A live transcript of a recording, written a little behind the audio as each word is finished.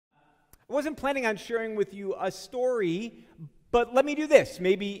I wasn't planning on sharing with you a story, but let me do this,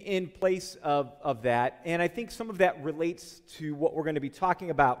 maybe in place of that. And I think some of that relates to what we're going to be talking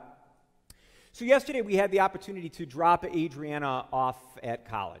about. So yesterday we had the opportunity to drop Adriana off at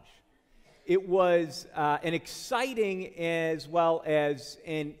college. It was an exciting as well as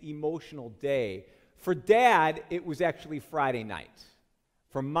an emotional day. For Dad, it was actually Friday night.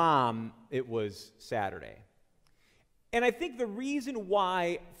 For Mom, it was Saturday. And I think the reason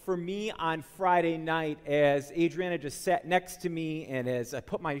why, for me on Friday night, as Adriana just sat next to me and as I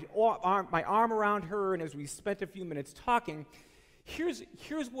put my arm around her and as we spent a few minutes talking, here's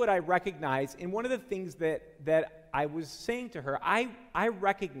what I recognize. And one of the things that I was saying to her, I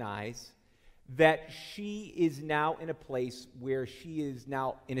recognize that she is now in a place where she is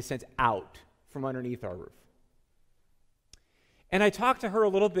now, in a sense, out from underneath our roof. And I talked to her a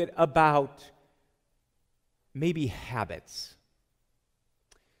little bit about maybe habits.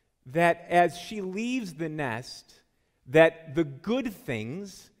 That as she leaves the nest, that the good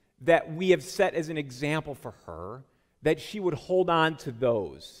things that we have set as an example for her, that she would hold on to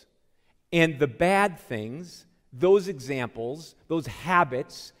those. And the bad things, those examples, those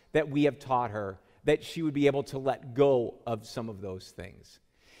habits that we have taught her, that she would be able to let go of some of those things.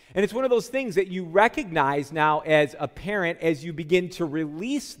 And it's one of those things that you recognize now as a parent as you begin to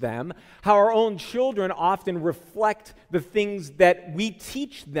release them, how our own children often reflect the things that we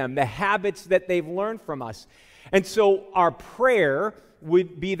teach them, the habits that they've learned from us. And so our prayer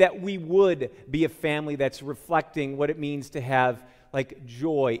would be that we would be a family that's reflecting what it means to have like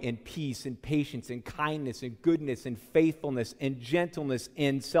joy and peace and patience and kindness and goodness and faithfulness and gentleness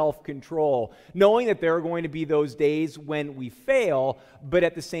and self-control, knowing that there are going to be those days when we fail, but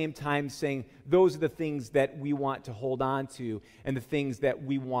at the same time saying those are the things that we want to hold on to and the things that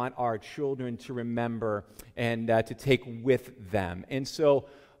we want our children to remember and to take with them. And so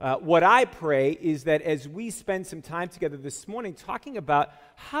what I pray is that as we spend some time together this morning talking about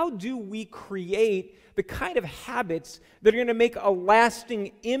how do we create the kind of habits that are going to make a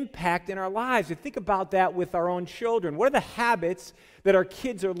lasting impact in our lives. And think about that with our own children. What are the habits that our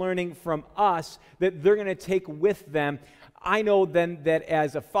kids are learning from us that they're going to take with them? I know then that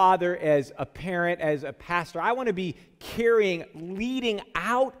as a father, as a parent, as a pastor, I want to be leading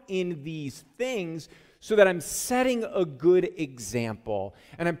out in these things so that I'm setting a good example.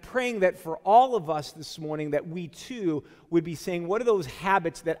 And I'm praying that for all of us this morning that we too would be saying, what are those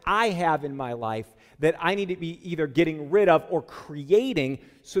habits that I have in my life that I need to be either getting rid of or creating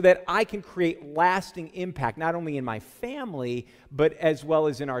so that I can create lasting impact, not only in my family, but as well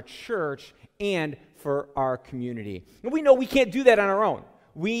as in our church and for our community. And we know we can't do that on our own.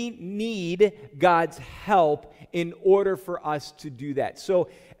 We need God's help in order for us to do that. So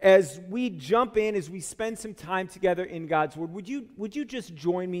as we jump in, as we spend some time together in God's Word, would you just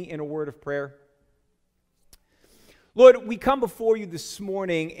join me in a word of prayer? Lord, we come before you this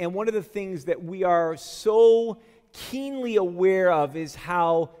morning, and one of the things that we are so keenly aware of is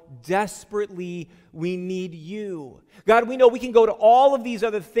how desperately we need you. God, we know we can go to all of these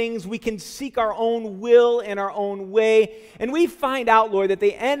other things. We can seek our own will and our own way, and we find out, Lord, that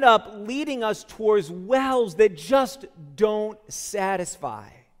they end up leading us towards wells that just don't satisfy.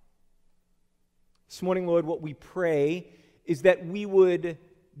 This morning, Lord, what we pray is that we would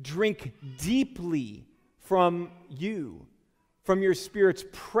drink deeply from you, from your Spirit's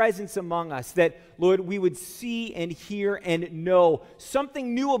presence among us, that, Lord, we would see and hear and know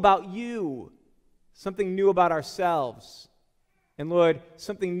something new about you, something new about ourselves, and, Lord,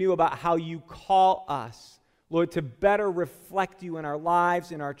 something new about how you call us, Lord, to better reflect you in our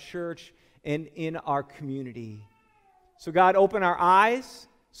lives, in our church, and in our community. So, God, open our eyes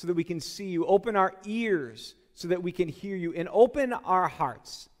so that we can see you, open our ears so that we can hear you, and open our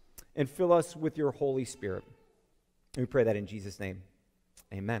hearts and fill us with your Holy Spirit. And we pray that in Jesus' name.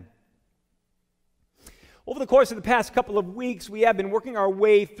 Amen. Over the course of the past couple of weeks, we have been working our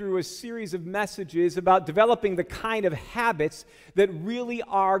way through a series of messages about developing the kind of habits that really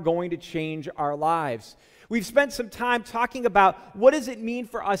are going to change our lives. We've spent some time talking about what does it mean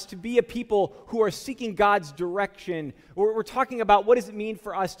for us to be a people who are seeking God's direction. We're talking about what does it mean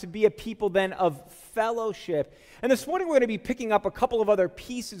for us to be a people then of fellowship. And this morning we're going to be picking up a couple of other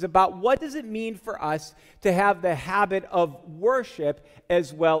pieces about what does it mean for us to have the habit of worship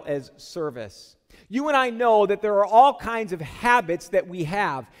as well as service. You and I know that there are all kinds of habits that we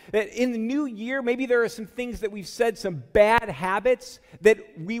have. That in the new year, maybe there are some things that we've said, some bad habits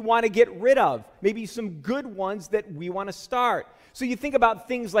that we want to get rid of. Maybe some good ones that we want to start. So you think about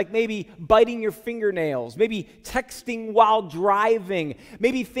things like maybe biting your fingernails, maybe texting while driving,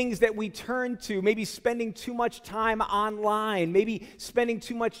 maybe things that we turn to, maybe spending too much time online, maybe spending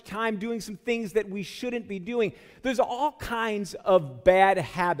too much time doing some things that we shouldn't be doing. There's all kinds of bad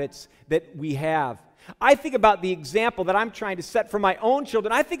habits that we have. I think about the example that I'm trying to set for my own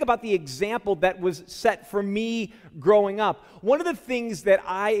children. I think about the example that was set for me growing up. One of the things that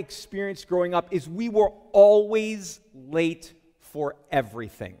I experienced growing up is we were always late for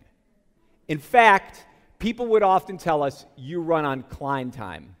everything. In fact, people would often tell us, you run on Klein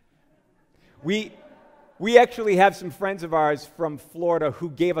time. We actually have some friends of ours from Florida who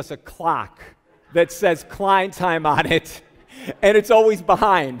gave us a clock that says Klein time on it, and it's always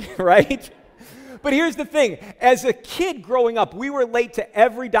behind, right? But here's the thing. As a kid growing up, we were late to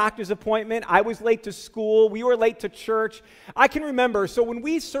every doctor's appointment. I was late to school. We were late to church. I can remember, so when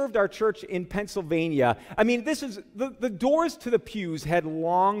we served our church in Pennsylvania, I mean, the doors to the pews had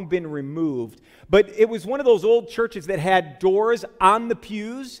long been removed, but it was one of those old churches that had doors on the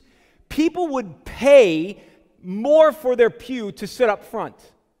pews. People would pay more for their pew to sit up front.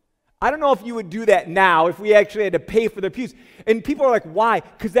 I don't know if you would do that now, if we actually had to pay for their pews. And people are like, why?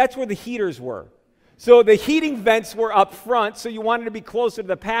 Because that's where the heaters were. So the heating vents were up front, so you wanted to be closer to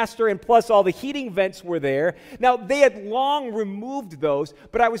the pastor, and plus all the heating vents were there. Now, they had long removed those,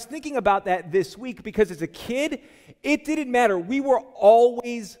 but I was thinking about that this week because as a kid, it didn't matter. We were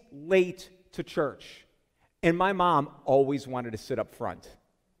always late to church, and my mom always wanted to sit up front.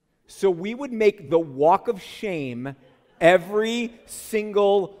 So we would make the walk of shame every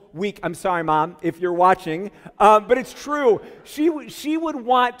single week. I'm sorry, Mom, if you're watching, but it's true. She would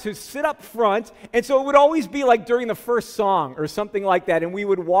want to sit up front, and so it would always be like during the first song or something like that, and we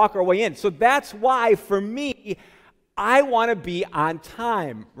would walk our way in. So that's why, for me, I want to be on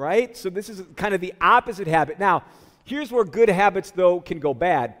time, right? So this is kind of the opposite habit. Now, here's where good habits, though, can go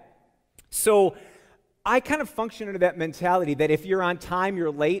bad. So I kind of function under that mentality that if you're on time,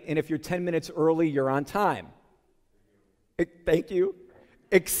 you're late, and if you're 10 minutes early, you're on time. Thank you.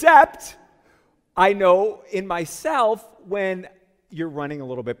 Except, I know in myself when you're running a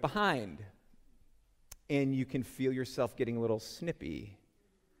little bit behind and you can feel yourself getting a little snippy.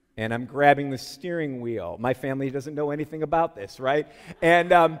 And I'm grabbing the steering wheel. My family doesn't know anything about this, right?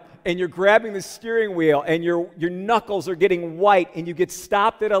 And you're grabbing the steering wheel and your knuckles are getting white and you get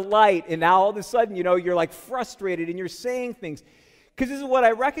stopped at a light and now all of a sudden, you're like frustrated and you're saying things. Because this is what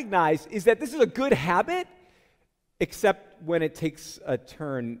I recognize is that this is a good habit, except when it takes a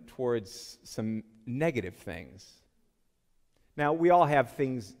turn towards some negative things. Now, we all have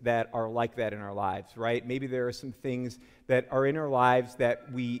things that are like that in our lives, right? Maybe there are some things that are in our lives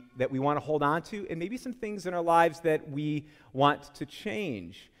that we want to hold on to, and maybe some things in our lives that we want to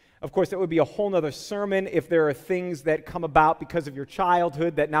change. Of course, that would be a whole nother sermon. If there are things that come about because of your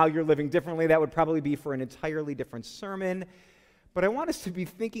childhood that now you're living differently, that would probably be for an entirely different sermon. But I want us to be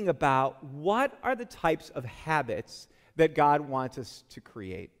thinking about what are the types of habits that God wants us to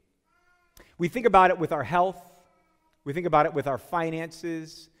create. We think about it with our health. We think about it with our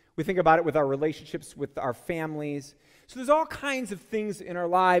finances. We think about it with our relationships with our families. So there's all kinds of things in our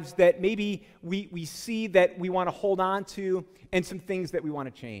lives that maybe we see that we want to hold on to and some things that we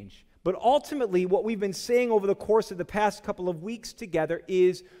want to change. But ultimately, what we've been saying over the course of the past couple of weeks together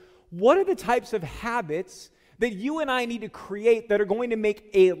is, what are the types of habits that you and I need to create that are going to make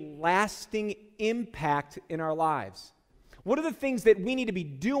a lasting impact in our lives? What are the things that we need to be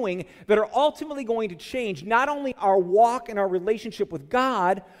doing that are ultimately going to change not only our walk and our relationship with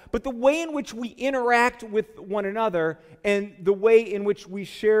God, but the way in which we interact with one another and the way in which we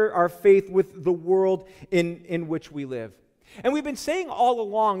share our faith with the world in which we live? And we've been saying all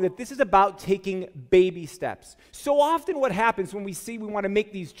along that this is about taking baby steps. So often what happens when we want to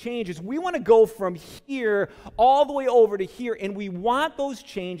make these changes, we want to go from here all the way over to here, and we want those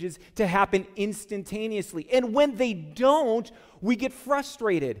changes to happen instantaneously. And when they don't, we get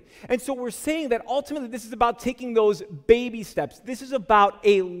frustrated. And so we're saying that ultimately this is about taking those baby steps. This is about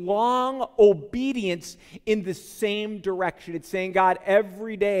a long obedience in the same direction. It's saying, God,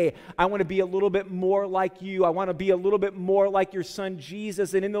 every day I want to be a little bit more like you. I want to be a little bit more like your son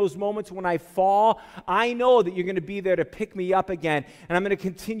Jesus. And in those moments when I fall, I know that you're going to be there to pick me up again. And I'm going to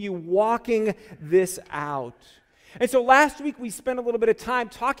continue walking this out. And so last week we spent a little bit of time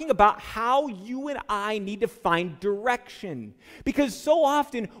talking about how you and I need to find direction. Because so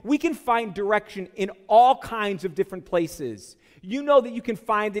often we can find direction in all kinds of different places. You know that you can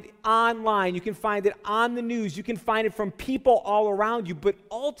find it online, you can find it on the news, you can find it from people all around you, but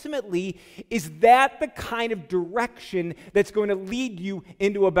ultimately, is that the kind of direction that's going to lead you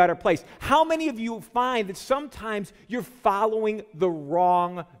into a better place? How many of you find that sometimes you're following the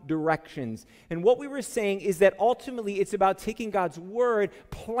wrong directions? And what we were saying is that ultimately it's about taking God's word,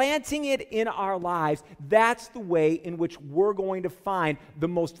 planting it in our lives. That's the way in which we're going to find the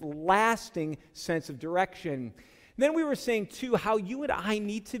most lasting sense of direction. Then we were saying, too, how you and I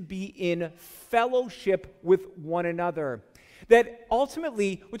need to be in fellowship with one another. That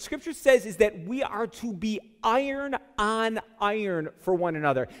ultimately, what Scripture says is that we are to be iron on iron for one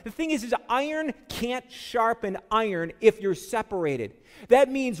another. The thing is iron can't sharpen iron if you're separated. That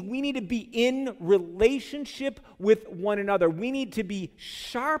means we need to be in relationship with one another. We need to be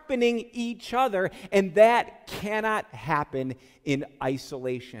sharpening each other, and that cannot happen in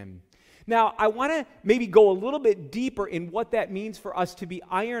isolation. Now, I want to maybe go a little bit deeper in what that means for us to be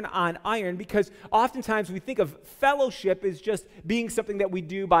iron on iron, because oftentimes we think of fellowship as just being something that we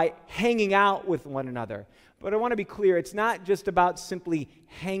do by hanging out with one another. But I want to be clear, it's not just about simply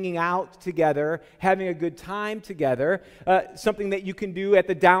hanging out together, having a good time together, something that you can do at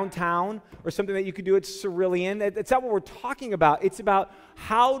the downtown or something that you can do at Cerulean. That's not what we're talking about. It's about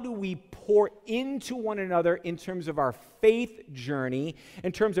how do we pour into one another in terms of our faith journey,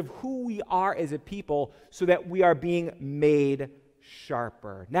 in terms of who we are as a people, so that we are being made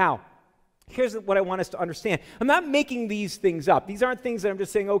sharper. Now, here's what I want us to understand. I'm not making these things up. These aren't things that I'm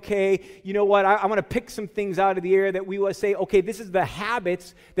just saying, okay, you know what, I want to pick some things out of the air that we will say, okay, this is the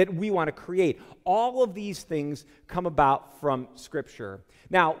habits that we want to create. All of these things come about from Scripture.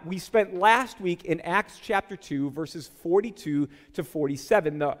 Now, we spent last week in Acts chapter 2, verses 42 to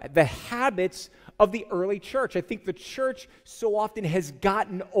 47, the habits of the early church. I think the church so often has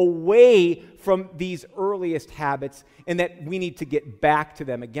gotten away from these earliest habits, and that we need to get back to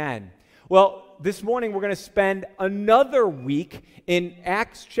them again. Well, this morning we're going to spend another week in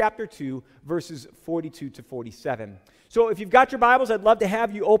Acts chapter 2, verses 42 to 47. So if you've got your Bibles, I'd love to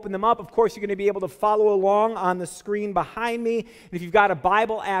have you open them up. Of course, you're going to be able to follow along on the screen behind me. And if you've got a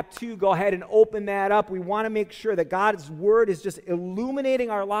Bible app too, go ahead and open that up. We want to make sure that God's Word is just illuminating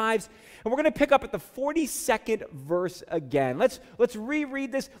our lives. And we're going to pick up at the 42nd verse again. Let's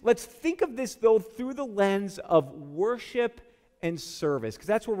reread this. Let's think of this, though, through the lens of worship and service, because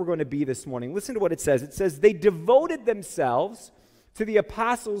that's where we're going to be this morning. Listen to what it says. It says, they devoted themselves to the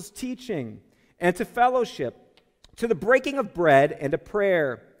apostles' teaching and to fellowship, to the breaking of bread and to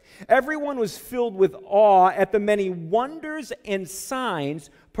prayer. Everyone was filled with awe at the many wonders and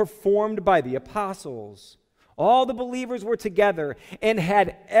signs performed by the apostles. All the believers were together and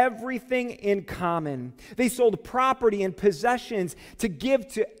had everything in common. They sold property and possessions to give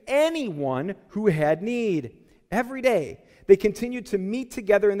to anyone who had need. Every day, they continued to meet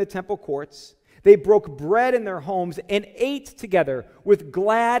together in the temple courts. They broke bread in their homes and ate together with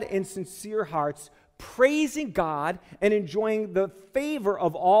glad and sincere hearts, praising God and enjoying the favor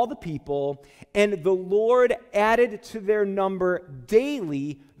of all the people. And the Lord added to their number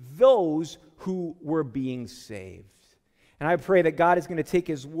daily those who were being saved. And I pray that God is going to take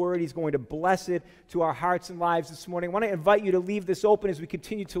His word, He's going to bless it to our hearts and lives this morning. I want to invite you to leave this open as we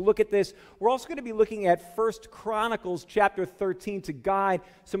continue to look at this. We're also going to be looking at 1 Chronicles chapter 13 to guide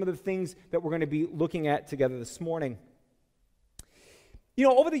some of the things that we're going to be looking at together this morning. You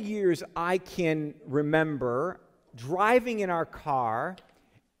know, over the years, I can remember driving in our car,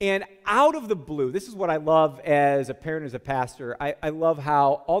 and out of the blue, this is what I love as a parent, as a pastor, I love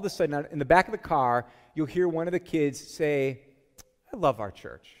how all of a sudden in the back of the car, you'll hear one of the kids say, I love our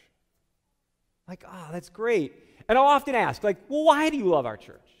church. Like, oh, that's great. And I'll often ask, like, well, why do you love our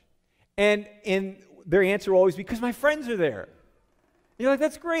church? And their answer will always be, because my friends are there. You're like,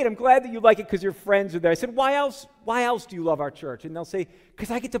 that's great. I'm glad that you like it because your friends are there. I said, why else do you love our church? And they'll say,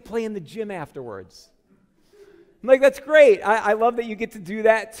 because I get to play in the gym afterwards. I'm like, that's great. I love that you get to do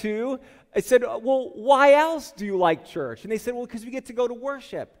that too. I said, well, why else do you like church? And they said, well, because we get to go to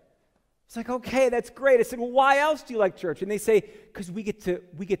worship. It's like, okay, that's great. I said, well, why else do you like church? And they say, because we get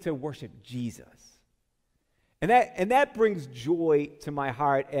to worship Jesus. And that brings joy to my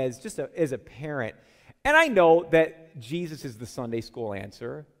heart as a parent. And I know that Jesus is the Sunday school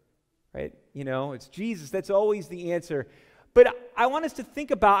answer, right? You know, it's Jesus. That's always the answer. But I want us to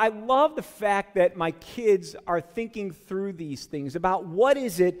think about, I love the fact that my kids are thinking through these things, about what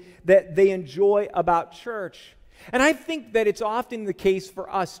is it that they enjoy about church. And I think that it's often the case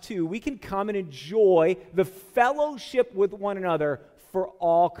for us too. We can come and enjoy the fellowship with one another for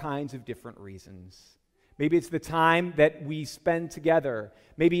all kinds of different reasons. Maybe it's the time that we spend together.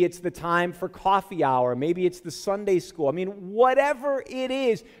 Maybe it's the time for coffee hour. Maybe it's the Sunday school. I mean, whatever it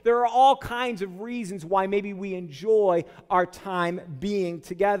is, there are all kinds of reasons why maybe we enjoy our time being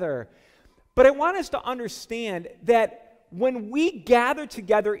together. But I want us to understand that when we gather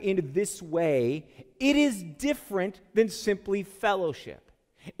together in this way, it is different than simply fellowship.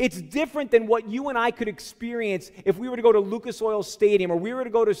 It's different than what you and I could experience if we were to go to Lucas Oil Stadium or we were to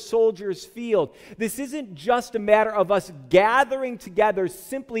go to Soldiers Field. This isn't just a matter of us gathering together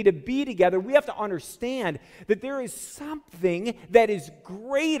simply to be together. We have to understand that there is something that is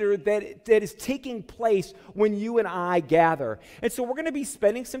greater that is taking place when you and I gather. And so we're going to be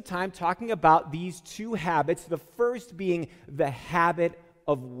spending some time talking about these two habits, the first being the habit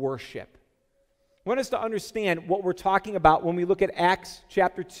of worship. I want us to understand what we're talking about when we look at Acts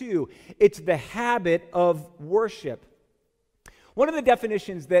chapter 2. It's the habit of worship. One of the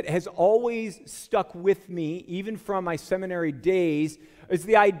definitions that has always stuck with me, even from my seminary days, is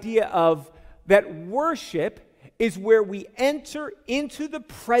the idea of that worship is where we enter into the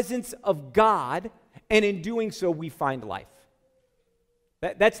presence of God, and in doing so, we find life.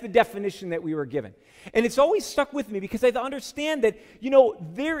 That's the definition that we were given. And it's always stuck with me because I understand that,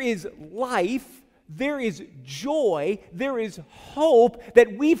 there is life, there is joy, there is hope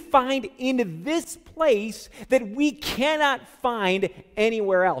that we find in this place that we cannot find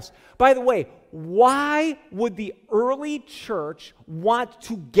anywhere else. By the way, why would the early church want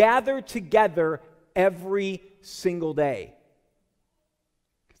to gather together every single day?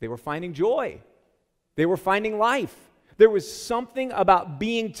 Because they were finding joy. They were finding life. There was something about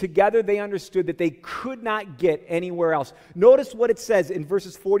being together they understood that they could not get anywhere else. Notice what it says in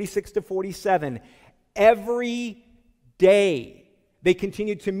verses 46 to 47. Every day they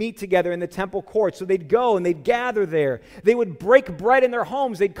continued to meet together in the temple court. So they'd go and they'd gather there. They would break bread in their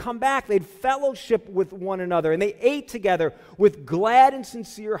homes. They'd come back. They'd fellowship with one another. And they ate together with glad and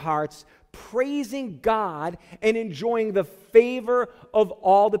sincere hearts, praising God and enjoying the favor of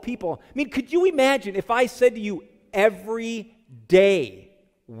all the people. I mean, could you imagine if I said to you, every day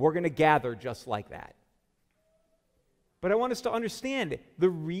we're going to gather just like that? But I want us to understand the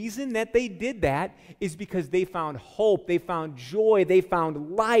reason that they did that is because they found hope, they found joy, they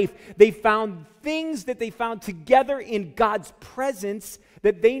found life, they found things that they found together in God's presence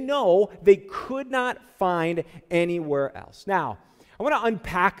that they know they could not find anywhere else. Now, I want to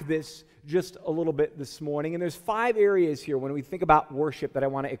unpack this just a little bit this morning, and there's 5 areas here when we think about worship that I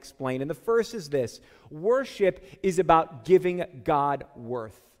want to explain. And the first is this: worship is about giving God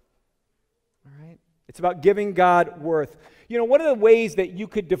worth. All right? It's about giving God worth. One of the ways that you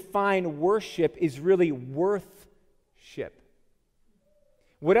could define worship is really worthship.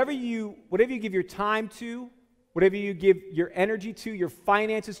 Whatever you give your time to, whatever you give your energy to, your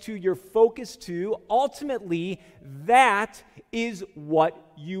finances to, your focus to, ultimately, that is what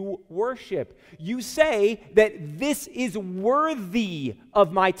you worship. You say that this is worthy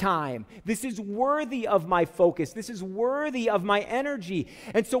of my time. This is worthy of my focus. This is worthy of my energy.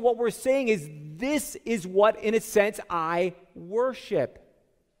 And so what we're saying is this is what, in a sense, I worship.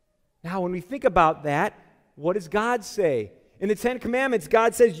 Now, when we think about that, what does God say? In the 10 Commandments,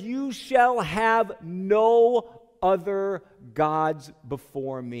 God says, "You shall have no other gods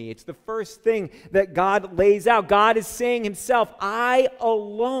before me." It's the first thing that God lays out. God is saying himself, I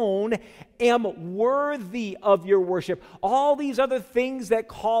alone am worthy of your worship. All these other things that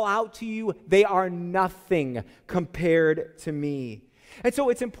call out to you, they are nothing compared to me. And so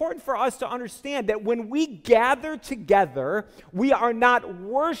it's important for us to understand that when we gather together, we are not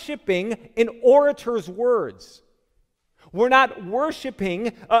worshiping an orator's words. We're not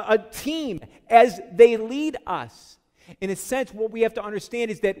worshiping a team as they lead us. In a sense, what we have to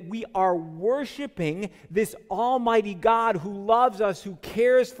understand is that we are worshiping this almighty God who loves us, who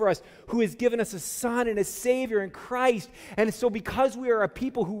cares for us, who has given us a Son and a Savior in Christ. And so because we are a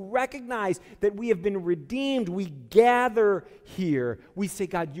people who recognize that we have been redeemed, we gather here. We say,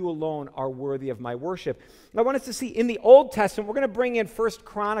 God, you alone are worthy of my worship. I want us to see in the Old Testament, we're going to bring in 1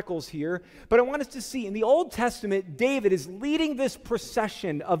 Chronicles here, but I want us to see in the Old Testament, David is leading this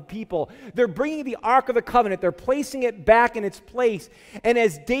procession of people. They're bringing the Ark of the Covenant. They're placing it back in its place. And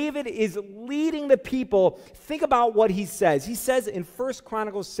as David is leading the people, think about what he says. He says in 1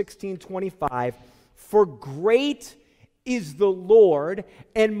 Chronicles 16:25, "For great is the Lord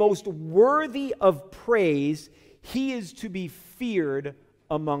and most worthy of praise. He is to be feared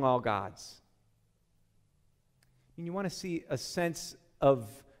among all gods." And you want to see a sense of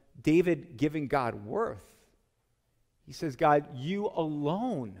David giving God worth. He says, God, you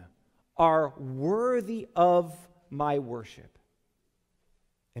alone are worthy of my worship.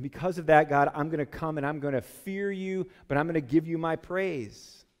 And because of that, God, I'm going to come and I'm going to fear you, but I'm going to give you my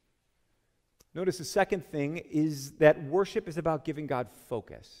praise. Notice the second thing is that worship is about giving God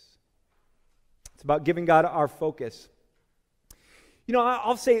focus. It's about giving God our focus. You know,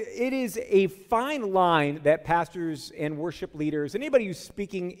 I'll say it is a fine line that pastors and worship leaders, anybody who's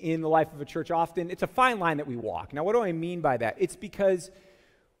speaking in the life of a church often, it's a fine line that we walk. Now, what do I mean by that? It's because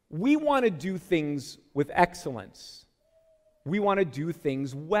we want to do things with excellence. We want to do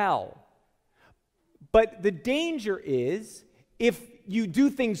things well. But the danger is, if you do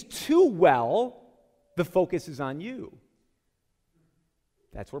things too well, the focus is on you.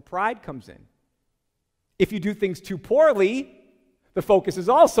 That's where pride comes in. If you do things too poorly, the focus is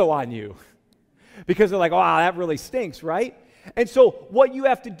also on you. Because they're like, wow, that really stinks, right? And so what you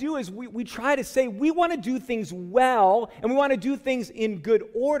have to do is we try to say we want to do things well and we want to do things in good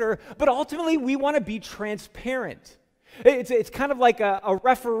order, but ultimately we want to be transparent. It's kind of like a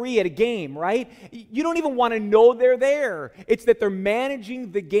referee at a game, right? You don't even want to know they're there. It's that they're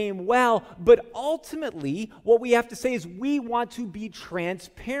managing the game well, but ultimately what we have to say is we want to be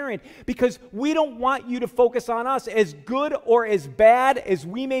transparent because we don't want you to focus on us as good or as bad as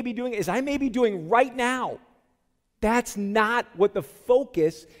we may be doing, as I may be doing right now. That's not what the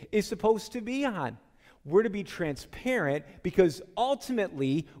focus is supposed to be on. We're to be transparent because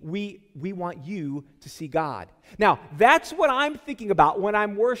ultimately we want you to see God. Now, that's what I'm thinking about when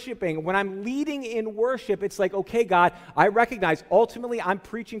I'm worshiping, when I'm leading in worship. It's like, okay, God, I recognize ultimately I'm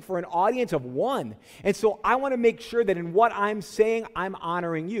preaching for an audience of one. And so I want to make sure that in what I'm saying, I'm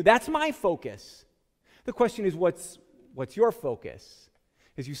honoring you. That's my focus. The question is, what's your focus?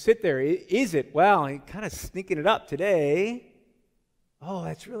 As you sit there, is it, well, I'm kind of sneaking it up today. Oh,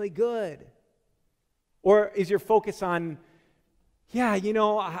 that's really good. Or is your focus on, yeah, you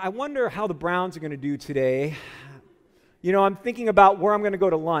know, I wonder how the Browns are going to do today. You know, I'm thinking about where I'm going to go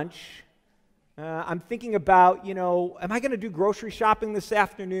to lunch. I'm thinking about, you know, am I going to do grocery shopping this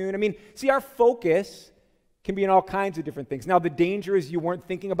afternoon? I mean, see, our focus can be in all kinds of different things. Now, the danger is you weren't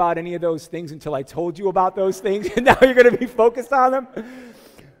thinking about any of those things until I told you about those things, and now you're going to be focused on them.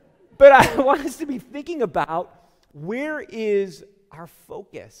 But I want us to be thinking about, where is our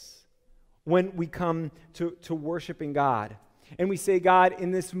focus when we come to worshiping God? And we say, God,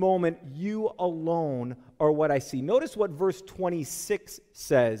 in this moment, you alone are what I see. Notice what verse 26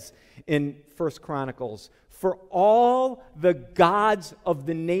 says in 1 Chronicles. For all the gods of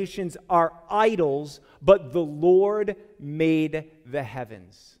the nations are idols, but the Lord made the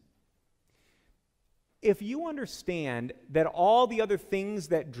heavens. If you understand that all the other things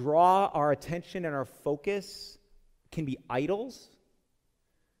that draw our attention and our focus can be idols,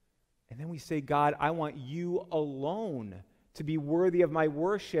 and then we say, God, I want you alone to be worthy of my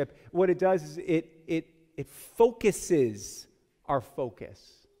worship. What it does is it focuses our focus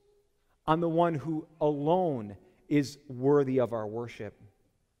on the one who alone is worthy of our worship.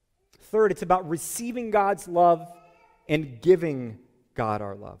 Third, it's about receiving God's love and giving God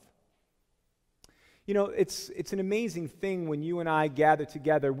our love. You know, it's an amazing thing when you and I gather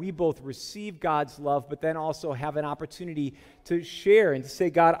together. We both receive God's love, but then also have an opportunity to share and to say,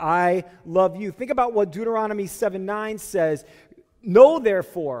 God, I love you. Think about what Deuteronomy 7:9 says. Know,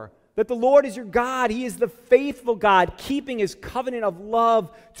 therefore, that the Lord is your God. He is the faithful God, keeping his covenant of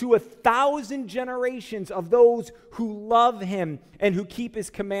love to 1,000 generations of those who love him and who keep his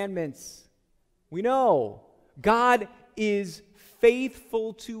commandments. We know God is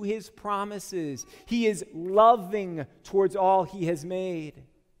faithful to his promises. He is loving towards all he has made.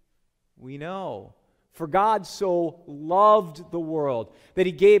 We know. For God so loved the world that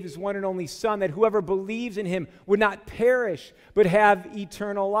he gave his one and only Son, that whoever believes in him would not perish, but have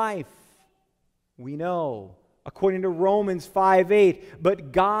eternal life. We know. According to Romans 5:8,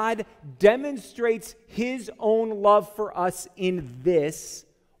 but God demonstrates his own love for us in this: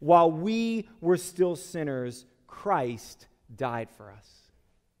 while we were still sinners, Christ died for us.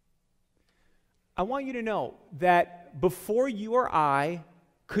 I want you to know that before you or I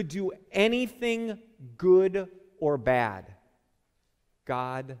could do anything good or bad,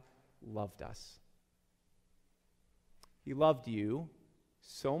 God loved us. He loved you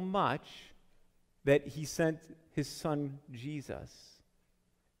so much that he sent his Son Jesus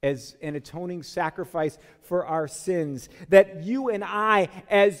as an atoning sacrifice for our sins, that you and I,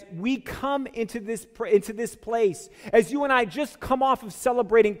 as we come into this place, as you and I just come off of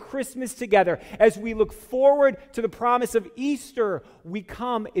celebrating Christmas together, as we look forward to the promise of Easter,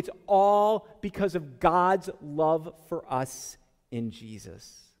 it's all because of God's love for us in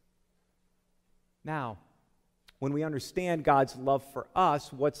Jesus. Now, when we understand God's love for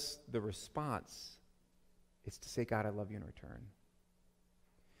us, what's the response? It's to say, God, I love you in return.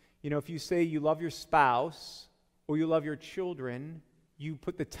 You know, if you say you love your spouse or you love your children, you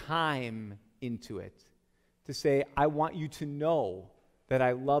put the time into it to say, I want you to know that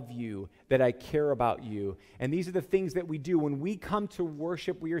I love you, that I care about you. And these are the things that we do. When we come to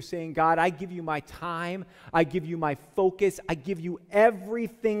worship, we are saying, God, I give you my time, I give you my focus, I give you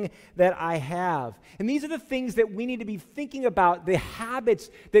everything that I have. And these are the things that we need to be thinking about, the habits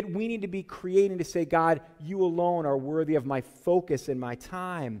that we need to be creating to say, God, you alone are worthy of my focus and my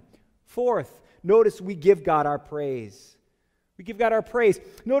time. Fourth, notice we give God our praise. We give God our praise.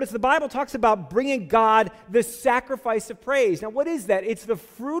 Notice the Bible talks about bringing God the sacrifice of praise. Now, what is that? It's the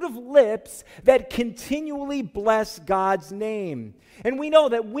fruit of lips that continually bless God's name. And we know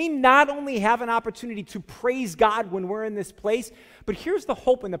that we not only have an opportunity to praise God when we're in this place, but here's the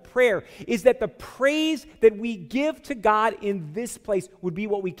hope and the prayer, is that the praise that we give to God in this place would be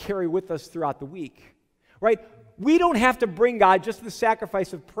what we carry with us throughout the week, right? We don't have to bring God just the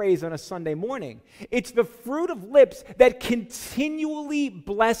sacrifice of praise on a Sunday morning. It's the fruit of lips that continually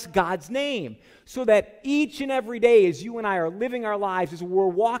bless God's name, so that each and every day as you and I are living our lives, as we're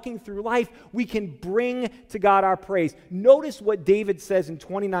walking through life, we can bring to God our praise. Notice what David says in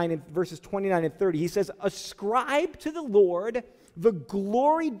verses 29 and 30. He says, ascribe to the Lord the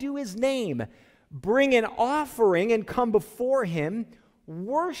glory due his name. Bring an offering and come before him.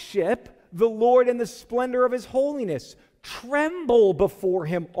 Worship the Lord in the splendor of his holiness. Tremble before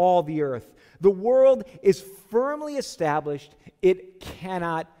him, all the earth. The world is firmly established. It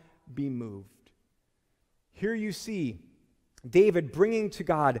cannot be moved. Here you see David bringing to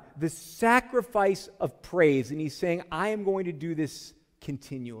God the sacrifice of praise. And he's saying, I am going to do this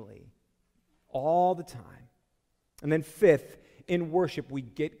continually, all the time. And then fifth, in worship, we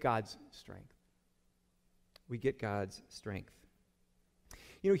get God's strength. We get God's strength.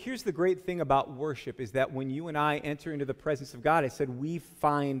 You know, here's the great thing about worship is that when you and I enter into the presence of God, I said we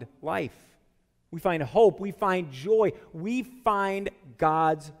find life. We find hope. We find joy. We find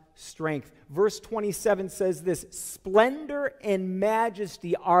God's strength. Verse 27 says this, splendor and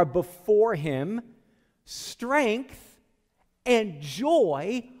majesty are before him. Strength and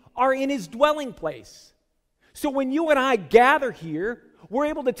joy are in his dwelling place. So when you and I gather here, we're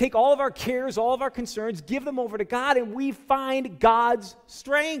able to take all of our cares, all of our concerns, give them over to God, and we find God's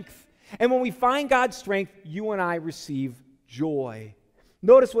strength. And when we find God's strength, you and I receive joy.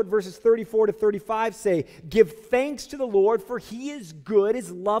 Notice what verses 34 to 35 say. Give thanks to the Lord, for he is good.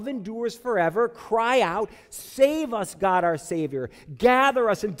 His love endures forever. Cry out, save us, God our Savior. Gather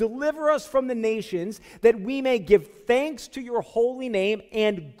us and deliver us from the nations, that we may give thanks to your holy name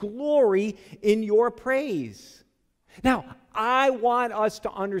and glory in your praise. Now, I want us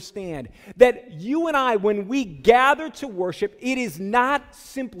to understand that you and I, when we gather to worship, it is not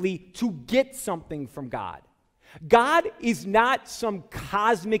simply to get something from God. God is not some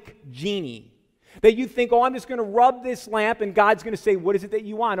cosmic genie that you think, oh, I'm just going to rub this lamp and God's going to say, what is it that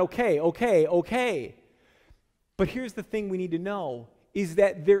you want? Okay. But here's the thing we need to know, is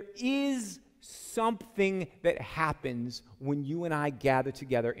that there is something that happens when you and I gather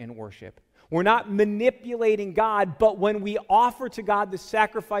together in worship. We're not manipulating God, but when we offer to God the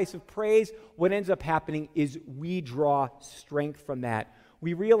sacrifice of praise, what ends up happening is we draw strength from that.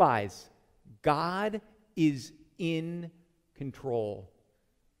 We realize God is in control.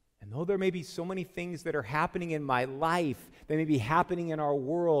 And though there may be so many things that are happening in my life, that may be happening in our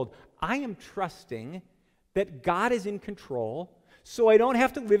world, I am trusting that God is in control, so I don't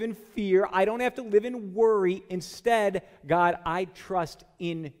have to live in fear. I don't have to live in worry. Instead, God, I trust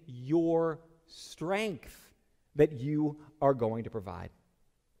in your strength that you are going to provide.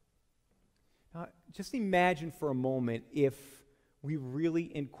 Now, just imagine for a moment if we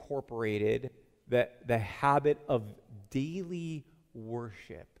really incorporated the habit of daily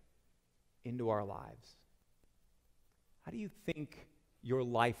worship into our lives. How do you think your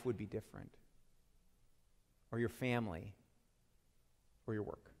life would be different? Or your family? Or your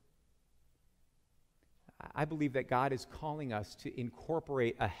work? I believe that God is calling us to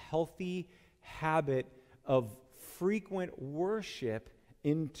incorporate a healthy habit of frequent worship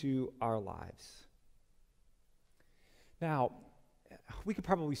into our lives. Now, we could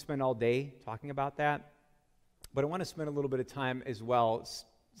probably spend all day talking about that, but I want to spend a little bit of time as well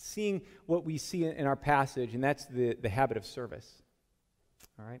seeing what we see in our passage, and that's the habit of service.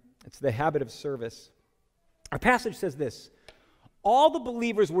 All right? It's the habit of service. Our passage says this, all the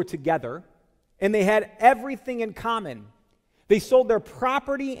believers were together, and they had everything in common. They sold their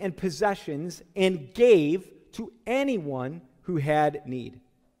property and possessions and gave to anyone who had need.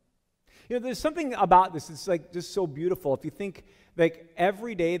 There's something about this that's like just so beautiful. If you think, like,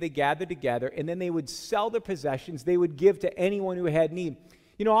 every day they gathered together, and then they would sell their possessions, they would give to anyone who had need.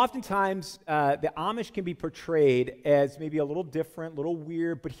 Oftentimes the Amish can be portrayed as maybe a little different, a little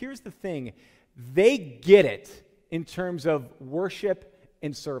weird, but here's the thing. They get it in terms of worship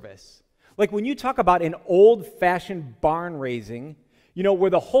and service. Like when you talk about an old-fashioned barn raising, where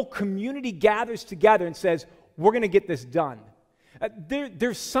the whole community gathers together and says, we're going to get this done.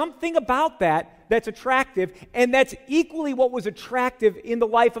 There's something about that that's attractive, and that's equally what was attractive in the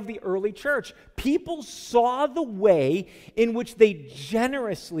life of the early church. People saw the way in which they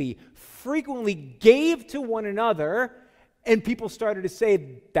generously, frequently gave to one another, and people started to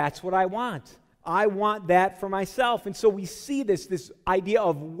say, that's what I want. I want that for myself. And so we see this idea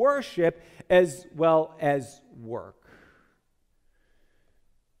of worship as well as work.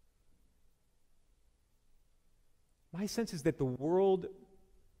 My sense is that the world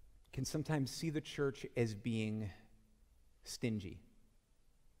can sometimes see the church as being stingy,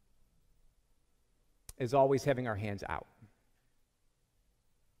 as always having our hands out.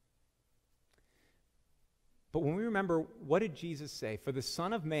 But when we remember, what did Jesus say? For the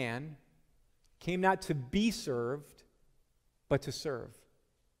Son of Man came not to be served, but to serve,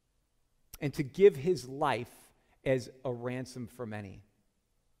 and to give his life as a ransom for many.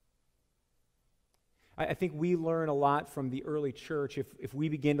 I think we learn a lot from the early church if we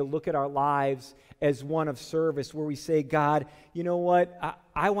begin to look at our lives as one of service, where we say, God, you know what?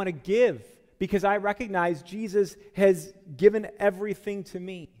 I want to give because I recognize Jesus has given everything to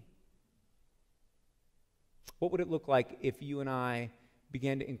me. What would it look like if you and I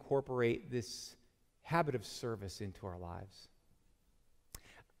began to incorporate this habit of service into our lives?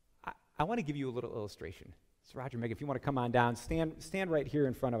 I want to give you a little illustration. So Roger, Meg, if you want to come on down, stand right here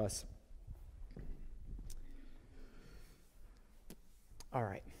in front of us. All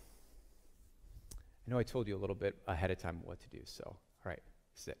right. I know I told you a little bit ahead of time what to do, so, all right,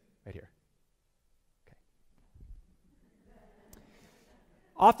 sit right here. Okay.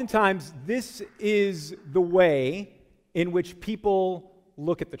 Oftentimes, this is the way in which people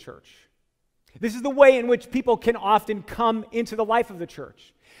look at the church. This is the way in which people can often come into the life of the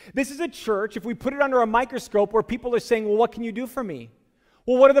church. This is a church, if we put it under a microscope, where people are saying, well, what can you do for me?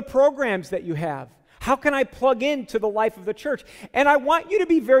 Well, what are the programs that you have? How can I plug into the life of the church? And I want you to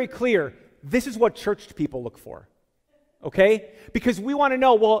be very clear. This is what church people look for, okay? Because we want to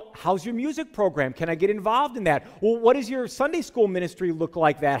know, well, how's your music program? Can I get involved in that? Well, what does your Sunday school ministry look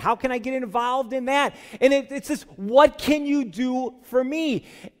like that? How can I get involved in that? And it's this, what can you do for me?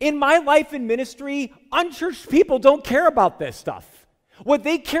 In my life in ministry, unchurched people don't care about this stuff. What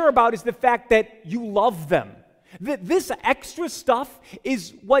they care about is the fact that you love them. This extra stuff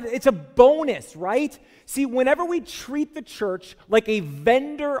it's a bonus, right? See, whenever we treat the church like a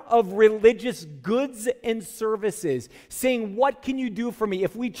vendor of religious goods and services, saying, what can you do for me?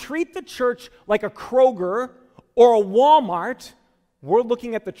 If we treat the church like a Kroger or a Walmart, we're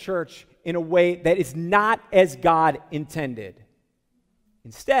looking at the church in a way that is not as God intended.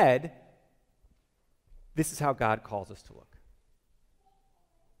 Instead, this is how God calls us to look.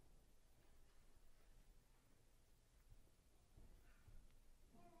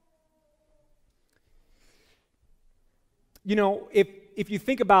 If you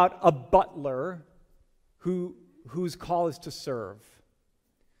think about a butler whose call is to serve,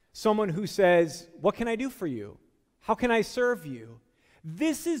 someone who says, what can I do for you? How can I serve you?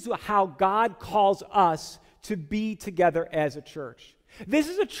 This is how God calls us to be together as a church. This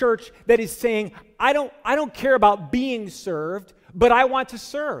is a church that is saying, I don't care about being served, but I want to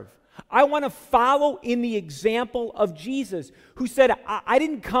serve. I want to follow in the example of Jesus, who said, I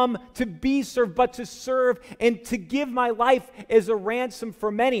didn't come to be served, but to serve and to give my life as a ransom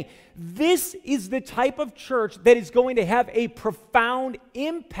for many. This is the type of church that is going to have a profound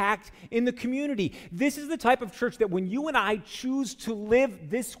impact in the community. This is the type of church that when you and I choose to live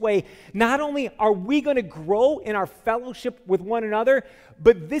this way, not only are we going to grow in our fellowship with one another,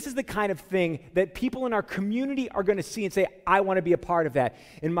 but this is the kind of thing that people in our community are going to see and say, I want to be a part of that.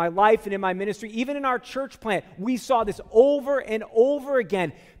 In my life and in my ministry, even in our church plant, we saw this over and over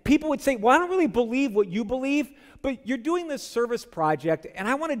again. People would say, well, I don't really believe what you believe, but you're doing this service project, and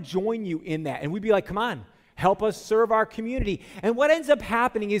I want to join you in that. And we'd be like, come on, help us serve our community. And what ends up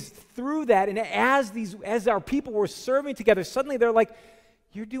happening is through that, and as our people were serving together, suddenly they're like,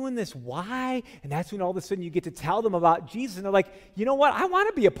 you're doing this, why? And that's when all of a sudden you get to tell them about Jesus, and they're like, you know what? I want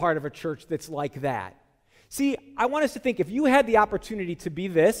to be a part of a church that's like that. See, I want us to think, if you had the opportunity to be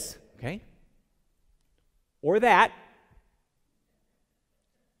this, okay, or that,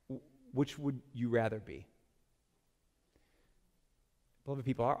 which would you rather be? Beloved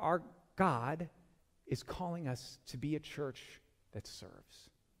people, our God is calling us to be a church that serves.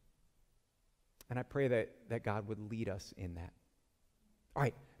 And I pray that God would lead us in that. All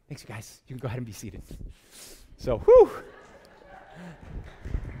right, thanks, you guys. You can go ahead and be seated. So, whew.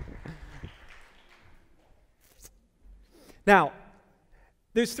 Now,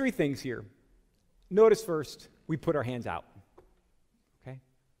 there's three things here. Notice first, we put our hands out. Okay?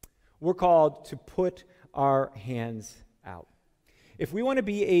 We're called to put our hands out. If we want to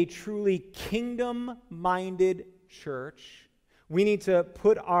be a truly kingdom-minded church, we need to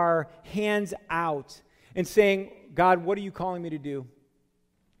put our hands out and saying, God, what are you calling me to do?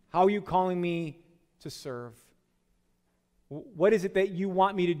 How are you calling me to serve? What is it that you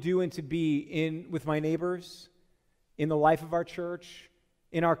want me to do and to be with my neighbors, in the life of our church,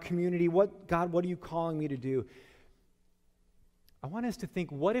 in our community? God, what are you calling me to do? I want us to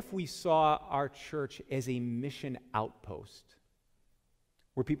think, what if we saw our church as a mission outpost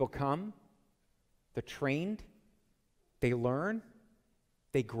where people come, they're trained, they learn,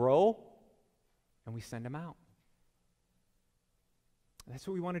 they grow, and we send them out. That's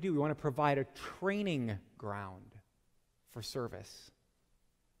what we want to do. We want to provide a training ground for service.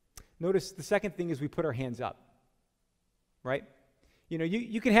 Notice the second thing is we put our hands up, right? You know,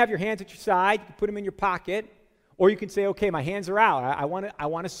 you can have your hands at your side, you can put them in your pocket, or you can say, okay, my hands are out. I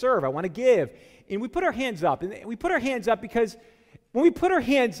want to serve, I want to give. And we put our hands up. And we put our hands up because when we put our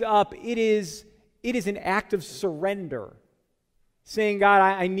hands up, it is an act of surrender. Saying, God,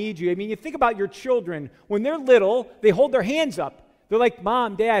 I need you. I mean, you think about your children. When they're little, they hold their hands up. They're like,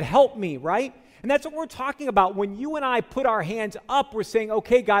 Mom, Dad, help me, right? And that's what we're talking about. When you and I put our hands up, we're saying,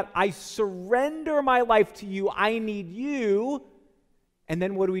 okay, God, I surrender my life to you. I need you. And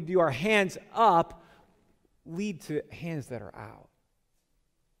then what do? Our hands up lead to hands that are out.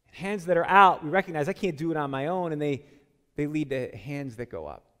 Hands that are out, we recognize I can't do it on my own, and they lead to hands that go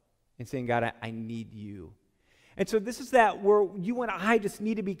up and saying, God, I need you. And so this is that where you and I just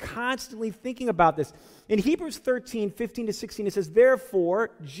need to be constantly thinking about this. In Hebrews 13, 15 to 16, it says,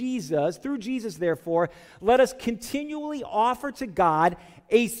 through Jesus, let us continually offer to God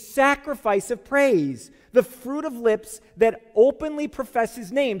a sacrifice of praise, the fruit of lips that openly profess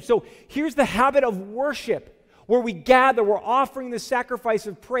his name. So here's the habit of worship, where we gather, we're offering the sacrifice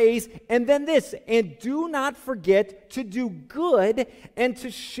of praise, and then this, and do not forget to do good and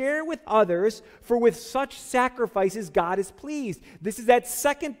to share with others, for with such sacrifices God is pleased. This is that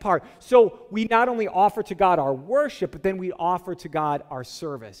second part. So we not only offer to God our worship, but then we offer to God our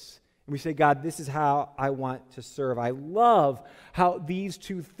service. And we say, God, this is how I want to serve. I love how these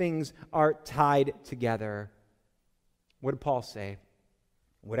two things are tied together. What did Paul say?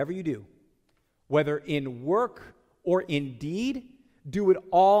 Whatever you do, whether in work or in deed, do it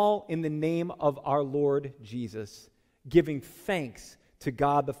all in the name of our Lord Jesus, giving thanks to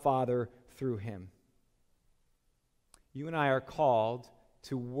God the Father through him. You and I are called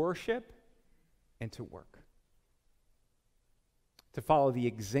to worship and to work, to follow the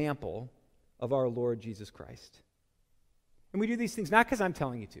example of our Lord Jesus Christ. And we do these things not because I'm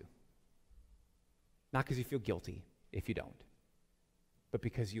telling you to, not because you feel guilty if you don't, but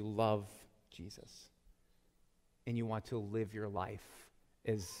because you love Jesus, and you want to live your life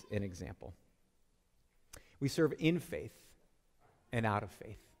as an example. We serve in faith and out of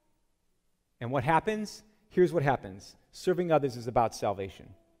faith. And what happens? Here's what happens. Serving others is about salvation.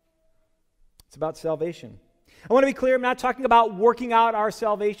 It's about salvation. I want to be clear, I'm not talking about working out our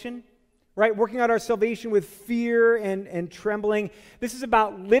salvation, right? Working out our salvation with fear and trembling. This is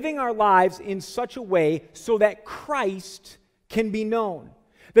about living our lives in such a way so that Christ can be known.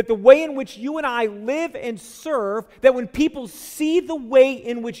 That the way in which you and I live and serve, that when people see the way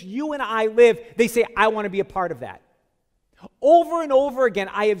in which you and I live, they say, I want to be a part of that. Over and over again,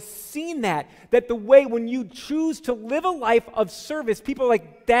 I have seen that the way when you choose to live a life of service, people are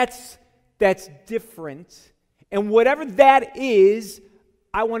like, that's different. And whatever that is,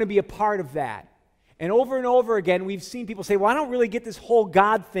 I want to be a part of that. And over again, we've seen people say, well, I don't really get this whole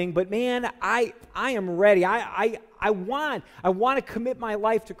God thing, but man, I am ready. I want to commit my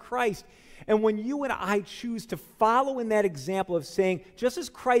life to Christ. And when you and I choose to follow in that example of saying, just as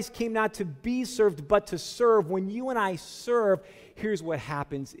Christ came not to be served, but to serve, when you and I serve, here's what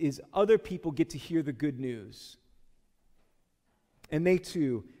happens is other people get to hear the good news. And they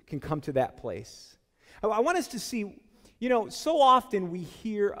too can come to that place. I want us to see, so often we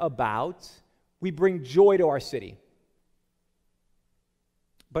hear about, we bring joy to our city.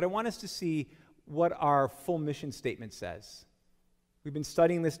 But I want us to see what our full mission statement says. We've been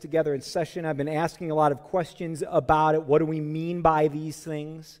studying this together in session. I've been asking a lot of questions about it. What do we mean by these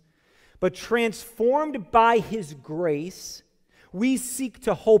things? But transformed by his grace, We seek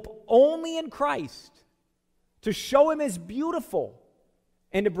to hope only in Christ, to show him as beautiful,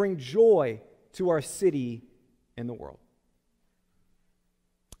 and to bring joy to our city and the world.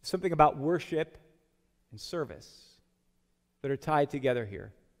 Something about worship and service that are tied together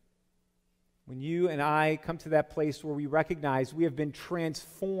here. When you and I come to that place where we recognize we have been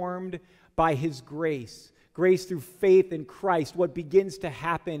transformed by his grace through faith in Christ, what begins to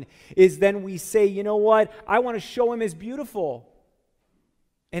happen is then we say, you know what? I want to show him as beautiful.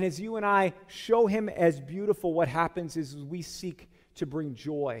 And as you and I show him as beautiful, what happens is we seek to bring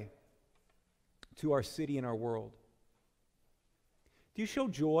joy to our city and our world. Do you show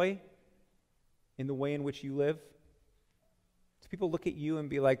joy in the way in which you live? Do people look at you and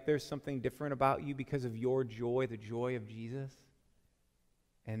be like, there's something different about you because of your joy, the joy of Jesus?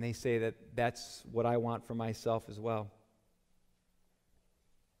 And they say that that's what I want for myself as well.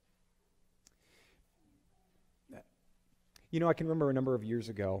 You know, I can remember a number of years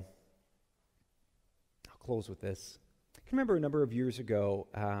ago, I'll close with this. I can remember a number of years ago,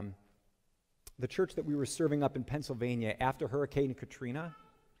 the church that we were serving up in Pennsylvania after Hurricane Katrina,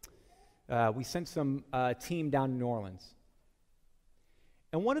 we sent some team down to New Orleans.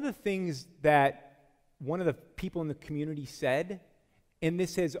 And one of the things that one of the people in the community said, and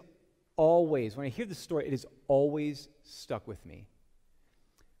this has always, when I hear this story, it has always stuck with me.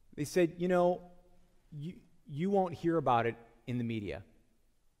 They said, you know, you won't hear about it in the media.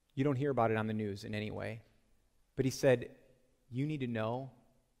 You don't hear about it on the news in any way. But he said, you need to know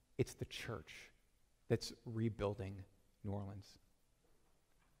it's the church that's rebuilding New Orleans.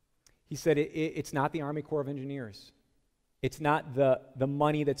 He said it's not the Army Corps of Engineers. It's not the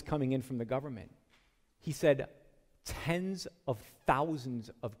money that's coming in from the government. He said tens of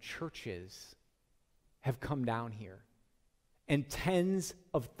thousands of churches have come down here. And tens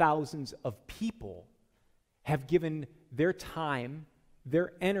of thousands of people have given their time,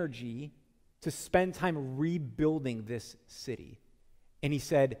 their energy to spend time rebuilding this city. And he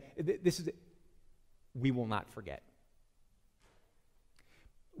said, we will not forget.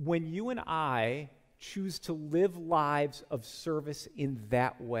 When you and I choose to live lives of service in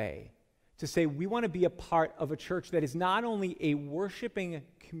that way, to say we want to be a part of a church that is not only a worshiping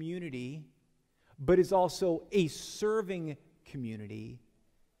community, but is also a serving community,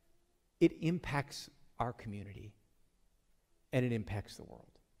 it impacts our community and it impacts the world.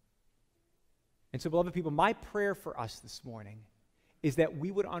 And so, beloved people, my prayer for us this morning is that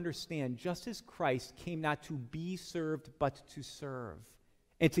we would understand, just as Christ came not to be served, but to serve,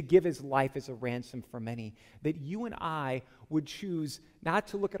 and to give his life as a ransom for many, that you and I would choose not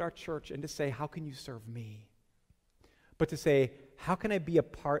to look at our church and to say, how can you serve me? But to say, how can I be a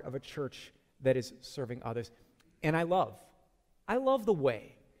part of a church that is serving others? And I love the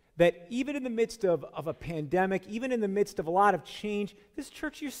way that even in the midst of a pandemic, even in the midst of a lot of change, this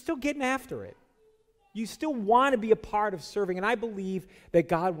church, you're still getting after it. You still want to be a part of serving, and I believe that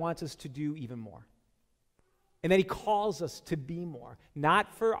God wants us to do even more. And that he calls us to be more,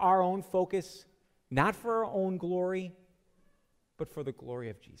 not for our own focus, not for our own glory, but for the glory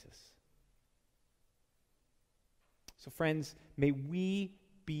of Jesus. So friends, may we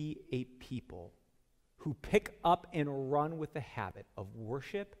be a people who pick up and run with the habit of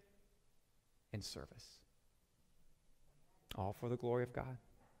worship and service. All for the glory of God.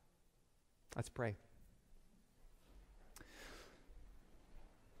 Let's pray.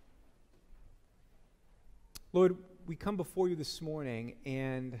 Lord, we come before you this morning,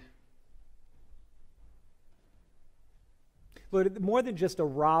 and Lord, more than just a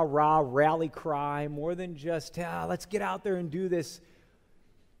rah-rah rally cry, more than just, let's get out there and do this,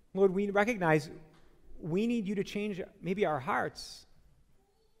 Lord, we recognize we need you to change maybe our hearts.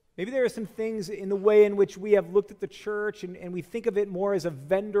 Maybe there are some things in the way in which we have looked at the church and we think of it more as a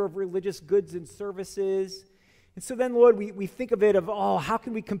vendor of religious goods and services. And so then, Lord, we think of it of, how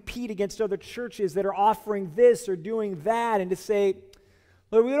can we compete against other churches that are offering this or doing that? And to say,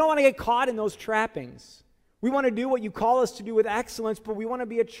 Lord, we don't want to get caught in those trappings. We want to do what you call us to do with excellence, but we want to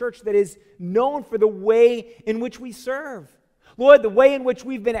be a church that is known for the way in which we serve. Lord, the way in which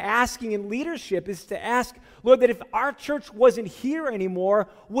we've been asking in leadership is to ask, Lord, that if our church wasn't here anymore,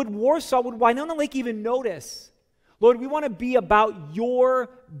 would Winona Lake even notice? Lord, we want to be about your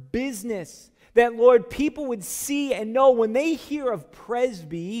business. That, Lord, people would see and know when they hear of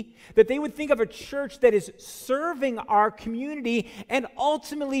Presby, that they would think of a church that is serving our community, and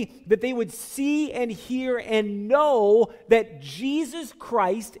ultimately that they would see and hear and know that Jesus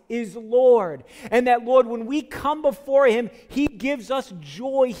Christ is Lord. And that, Lord, when we come before him, he gives us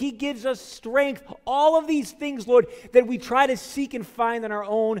joy, he gives us strength, all of these things, Lord, that we try to seek and find on our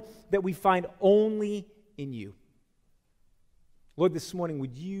own, that we find only in you. Lord, this morning,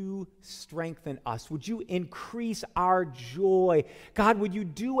 would you strengthen us? Would you increase our joy? God, would you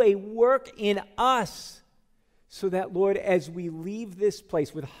do a work in us so that, Lord, as we leave this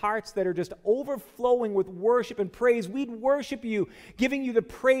place with hearts that are just overflowing with worship and praise, we'd worship you, giving you the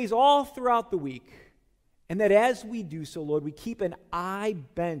praise all throughout the week. And that as we do so, Lord, we keep an eye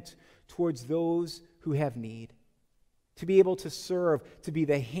bent towards those who have need, to be able to serve, to be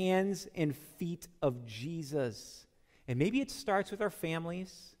the hands and feet of Jesus. And maybe it starts with our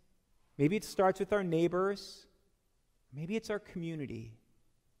families. Maybe it starts with our neighbors. Maybe it's our community.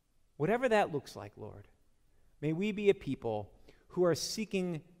 Whatever that looks like, Lord, may we be a people who are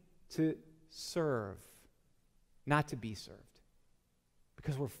seeking to serve, not to be served,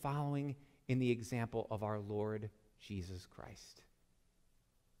 because we're following in the example of our Lord Jesus Christ,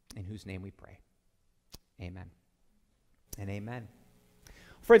 in whose name we pray. Amen and amen.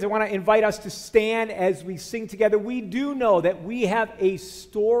 Friends, I want to invite us to stand as we sing together. We do know that we have a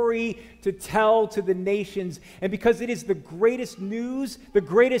story to tell to the nations, and because it is the greatest news, the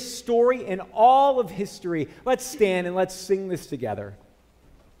greatest story in all of history, let's stand and let's sing this together.